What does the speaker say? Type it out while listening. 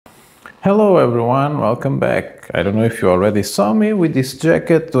Hello everyone, welcome back. I don't know if you already saw me with this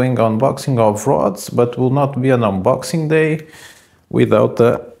jacket doing unboxing of rods, but will not be an unboxing day without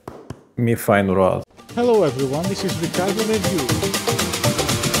a Mifine rod. Hello everyone, this is Ricardo Review.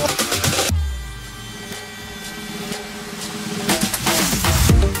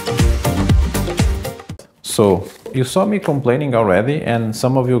 So, you saw me complaining already, and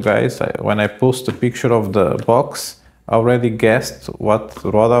some of you guys, when I post a picture of the box, already guessed what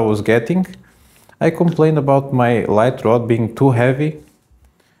rod I was getting. I complained about my light rod being too heavy,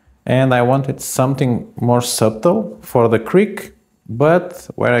 and I wanted something more subtle for the creek, but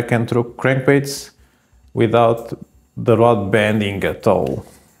where I can throw crankbaits without the rod bending at all,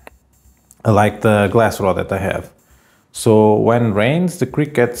 like the glass rod that I have. So when rains, the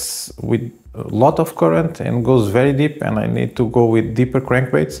creek gets with a lot of current and goes very deep, and I need to go with deeper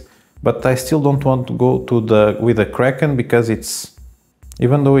crankbaits. But I still don't want to go to with the Kraken because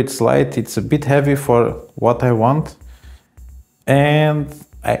even though it's light, it's a bit heavy for what I want. And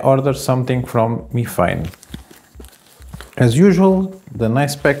I ordered something from Mifine. As usual, the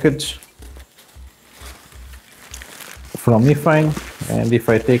nice package from Mifine. And if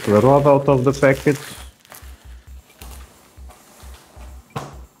I take the rod out of the package,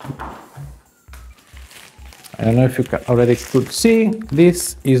 I don't know if you already could see,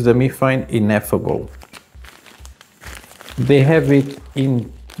 this is the Mifine Ineffable. They have it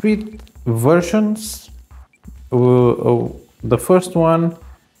in 3 versions. The first one,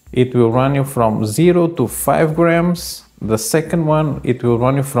 it will run you from 0 to 5 grams. The second one, it will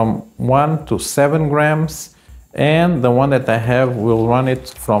run you from 1 to 7 grams. And the one that I have will run it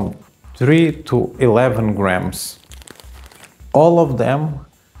from 3 to 11 grams. All of them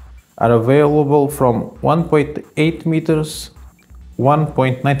are available from 1.8 meters,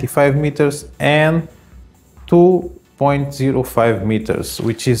 1.95 meters, and 2.05 meters,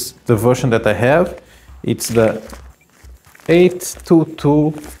 which is the version that I have. It's the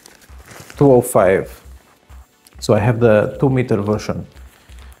 822-205. So I have the 2-meter version.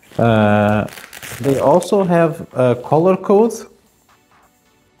 They also have a color code.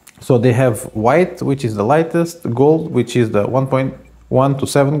 So they have white, which is the lightest, gold, which is the 1.1 to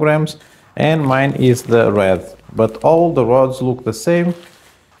 7 grams, and mine is the red. But all the rods look the same.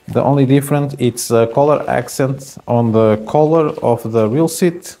 The only difference, it's a color accent on the collar of the reel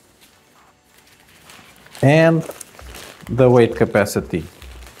seat and the weight capacity.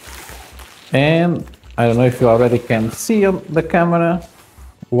 And I don't know if you already can see on the camera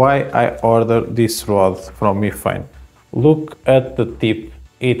why I ordered this rod from Mifine. Look at the tip.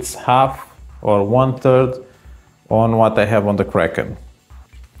 It's half or 1/3 on what I have on the Kraken.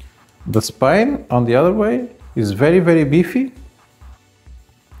 The spine on the other way is very, very beefy.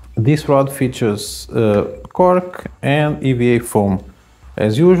 This rod features cork and EVA foam.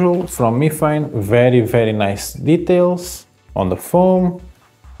 As usual, from Mifine, very, very nice details on the foam,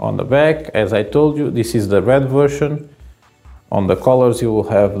 on the back. As I told you, this is the red version. On the colors, you will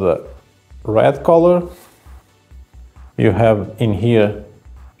have the red color. You have in here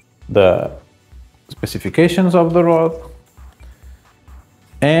the specifications of the rod.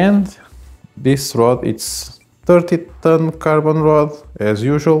 And this rod, it's 30-ton carbon rod, as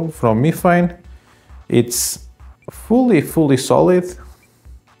usual, from Mifine. It's fully solid.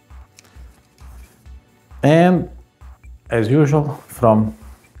 And as usual, from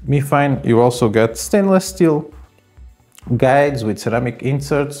Mifine, you also get stainless steel guides with ceramic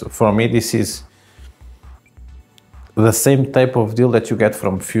inserts. For me, this is the same type of deal that you get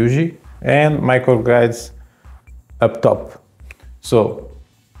from Fuji, and micro guides up top. So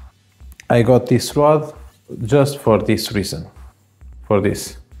I got this rod just for this reason, for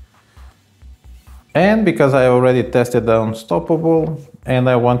this. And because I already tested the Unstoppable and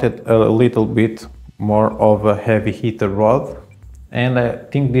I wanted a little bit more of a heavy hitter rod, and I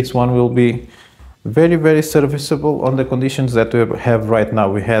think this one will be very, very serviceable on the conditions that we have right now.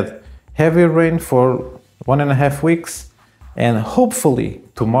 We had heavy rain for 1.5 weeks, and hopefully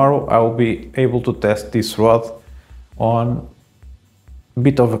tomorrow I will be able to test this rod on a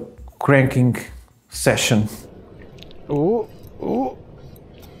bit of a cranking session. Ooh, ooh,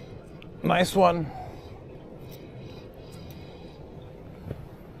 nice one.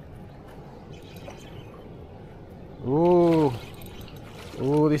 Ooh,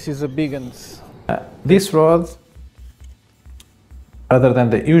 ooh, this is a big one. This rod, other than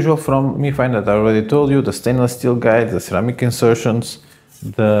the usual from Mifine that I already told you, the stainless steel guide, the ceramic insertions,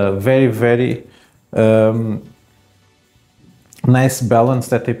 the very, very nice balance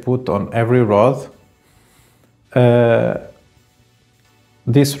that they put on every rod.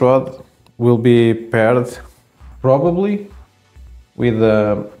 This rod will be paired probably with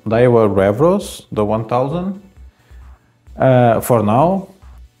the Daiwa Revros, the 1000 for now,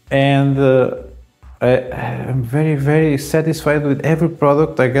 and I'm very satisfied with every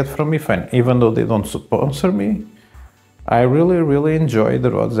product I get from Mifine, even though they don't sponsor me. I really enjoy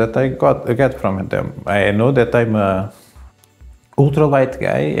the rods that I get from them. I know that I'm a ultralight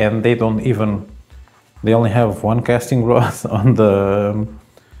guy, and they only have one casting rod on the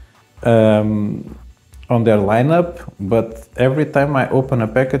on their lineup, but every time I open a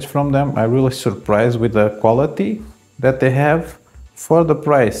package from them, I'm really surprised with the quality that they have for the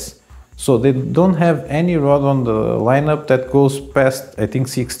price. So they don't have any rod on the lineup that goes past, I think,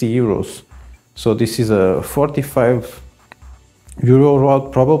 60 euros. So this is a 45 euro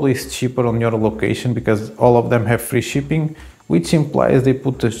rod. Probably it's cheaper on your location because all of them have free shipping, which implies they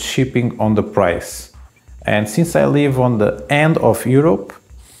put the shipping on the price. And since I live on the end of Europe,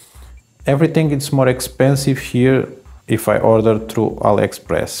 everything is more expensive here if I order through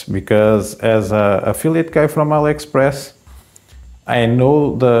AliExpress, because as an affiliate guy from AliExpress, I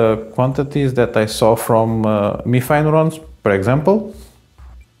know the quantities that I saw from Mifine runs, for example,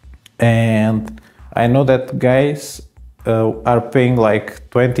 and I know that guys are paying like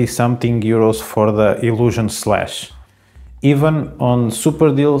 20 something euros for the Illusion Slash. Even on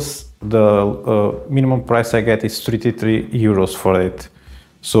super deals, the minimum price I get is 33 euros for it.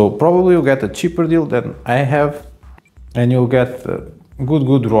 So probably you'll get a cheaper deal than I have, and you'll get a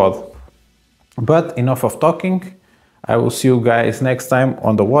good rod. But enough of talking. I will see you guys next time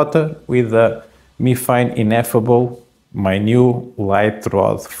on the water with the Mifine Ineffable, my new light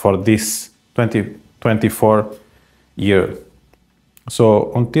rod for this 2024 year.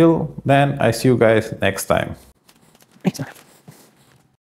 So until then, I see you guys next time.